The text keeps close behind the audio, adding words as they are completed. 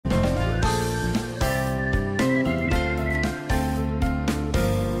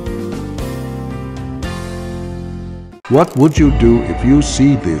What would you do if you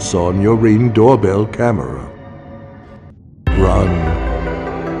see this on your Ring doorbell camera? Run.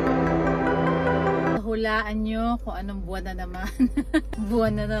 Hulaan nyo kung anong buwan na naman.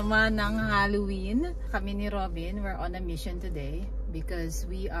 Buwan na naman ng Halloween. Kami ni Robin, we're on a mission today because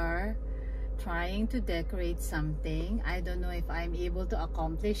we are trying to decorate something. I don't know if I'm able to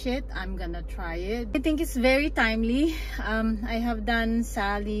accomplish it. I'm gonna try it. I think it's very timely. I have done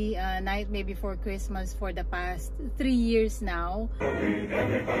Sally Nightmare Before Christmas for the past 3 years now.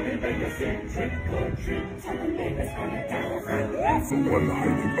 Someone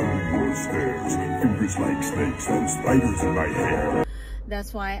hiding under your stairs, fingers like snakes and spiders in my hair. That's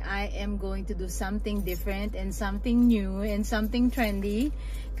why I am going to do something different and something new and something trendy.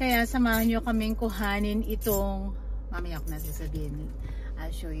 Kaya samahan nyo kaming kuhanin itong, mamaya ko na sasabihin,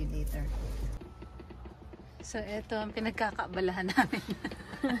 I'll show you later. So ito ang pinagkakabalahan namin.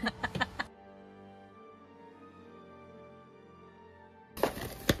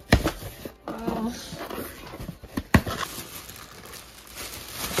 Wow.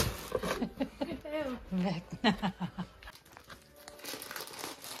 Vecna.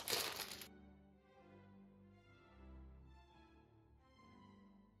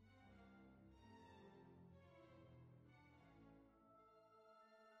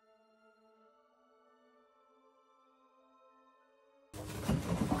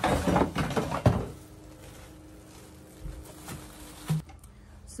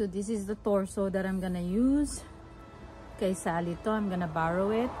 So this is the torso that I'm gonna use. Kay Sally to, I'm gonna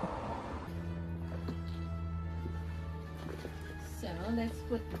borrow it. So let's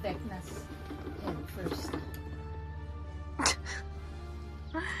put Vecna's head first.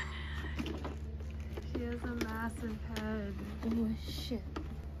 She has a massive head. Oh shit.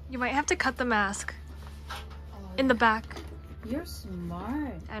 You might have to cut the mask in the back. You're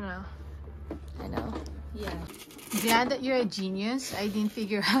smart. I know. I know. Yeah. Glad that you're a genius. I didn't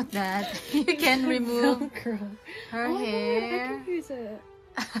figure out that you can remove her hair. I can use it.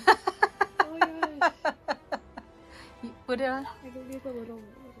 Oh my gosh. You put it on? I can use a little.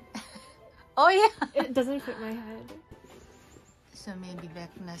 Oh yeah. It doesn't fit my head. So maybe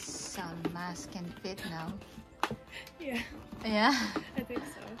Vecna's mask can fit now. Yeah. Yeah? I think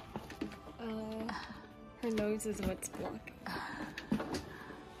so. Her nose is what's blocking.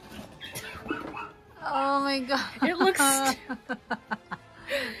 Oh my god. It looks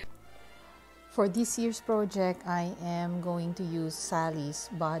For this year's project, I am going to use Sally's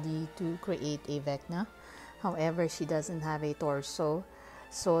body to create a Vecna. However, she doesn't have a torso.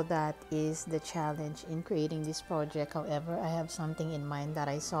 So that is the challenge in creating this project. However, I have something in mind that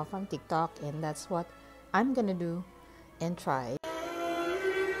I saw from TikTok, and that's what I'm gonna do and try.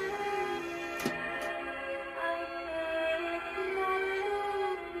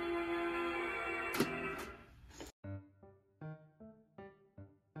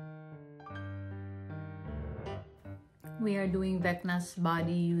 We are doing Vecna's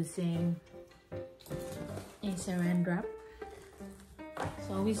body using a saran wrap.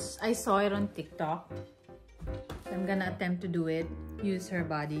 So I saw it on TikTok. So I'm gonna attempt to do it. Use her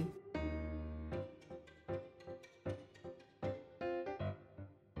body.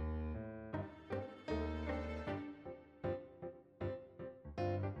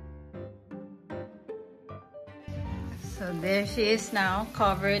 So there she is now,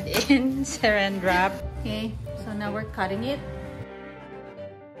 covered in saran wrap. Okay, so now we're cutting it.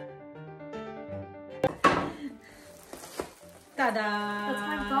 Ta-da! That's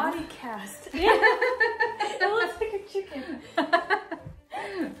my body cast. It looks like a chicken.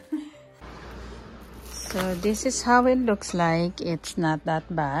 So this is how it looks like. It's not that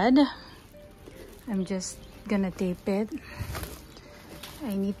bad. I'm just gonna tape it.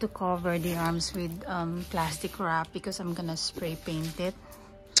 I need to cover the arms with plastic wrap because I'm gonna spray paint it.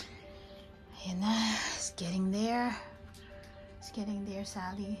 And it's getting there. It's getting there,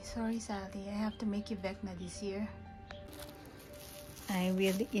 Sally. Sorry, Sally. I have to make you Vecna this year. I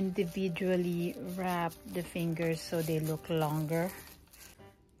will individually wrap the fingers so they look longer.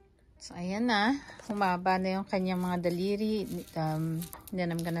 So ayan na. Humaba na yung kanyang mga daliri. Then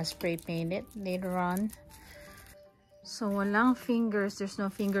I'm gonna spray paint it later on. So walang fingers. There's no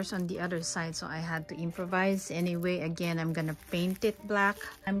fingers on the other side. So I had to improvise. Anyway, again, I'm gonna paint it black.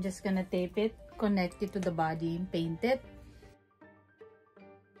 I'm just gonna tape it, connect it to the body, paint it.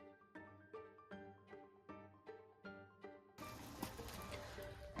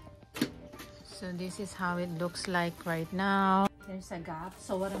 So this is how it looks like right now. There's a gap.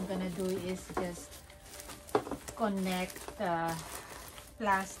 So what I'm gonna do is just connect the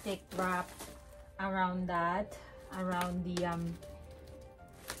plastic wrap around that, around the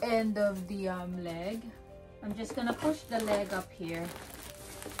end of the leg. I'm just gonna push the leg up here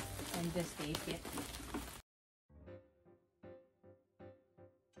and just tape it.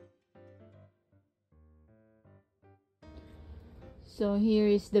 So here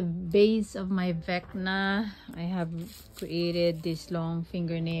is the base of my Vecna. I have created these long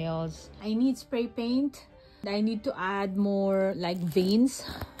fingernails. I need spray paint. I need to add more like veins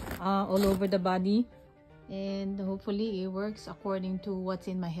all over the body. And hopefully it works according to what's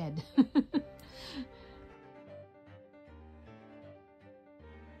in my head.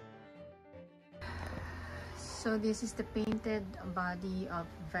 So this is the painted body of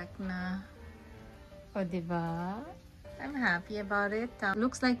Vecna. O diba? I'm happy about it.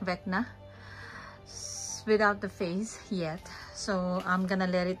 Looks like Vecna without the face yet. So I'm gonna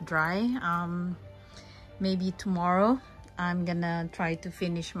let it dry. Maybe tomorrow I'm gonna try to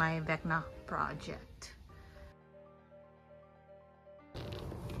finish my Vecna project.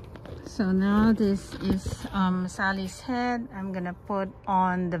 So now this is Sally's head. I'm gonna put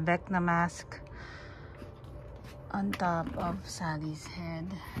on the Vecna mask on top of Sally's head.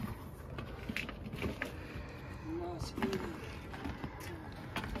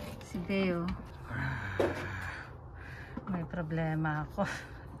 Si Beo, may problema ako.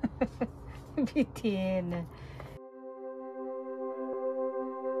 Bitin.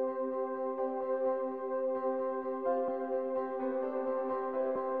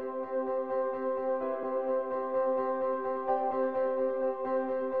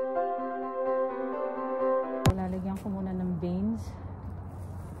 Lalagyan ko muna ng veins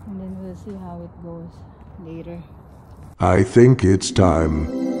and then we'll see how it goes later. I think it's time.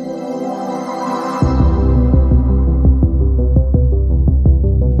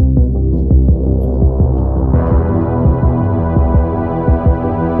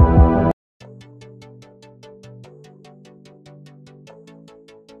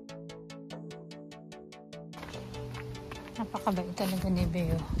 Napakabait talaga ni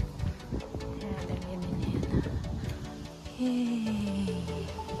Beo. Lagyan din yan. Yay!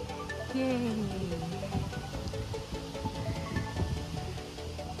 Yay!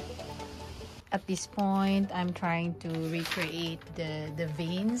 At this point, I'm trying to recreate the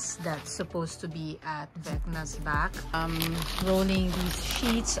veins that's supposed to be at Vecna's back. I'm rolling these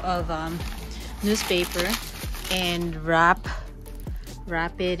sheets of newspaper and wrap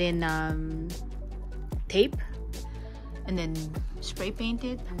it in tape and then spray paint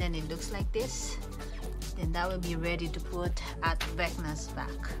it, and then it looks like this. Then that will be ready to put at Vecna's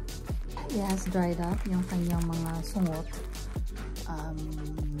back. It has dried up yung kanyang mga sungot.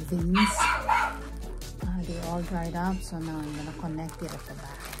 Veins. They all dried up, so now I'm gonna connect it at the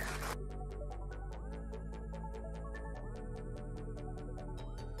back.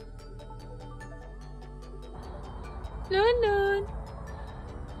 Lun!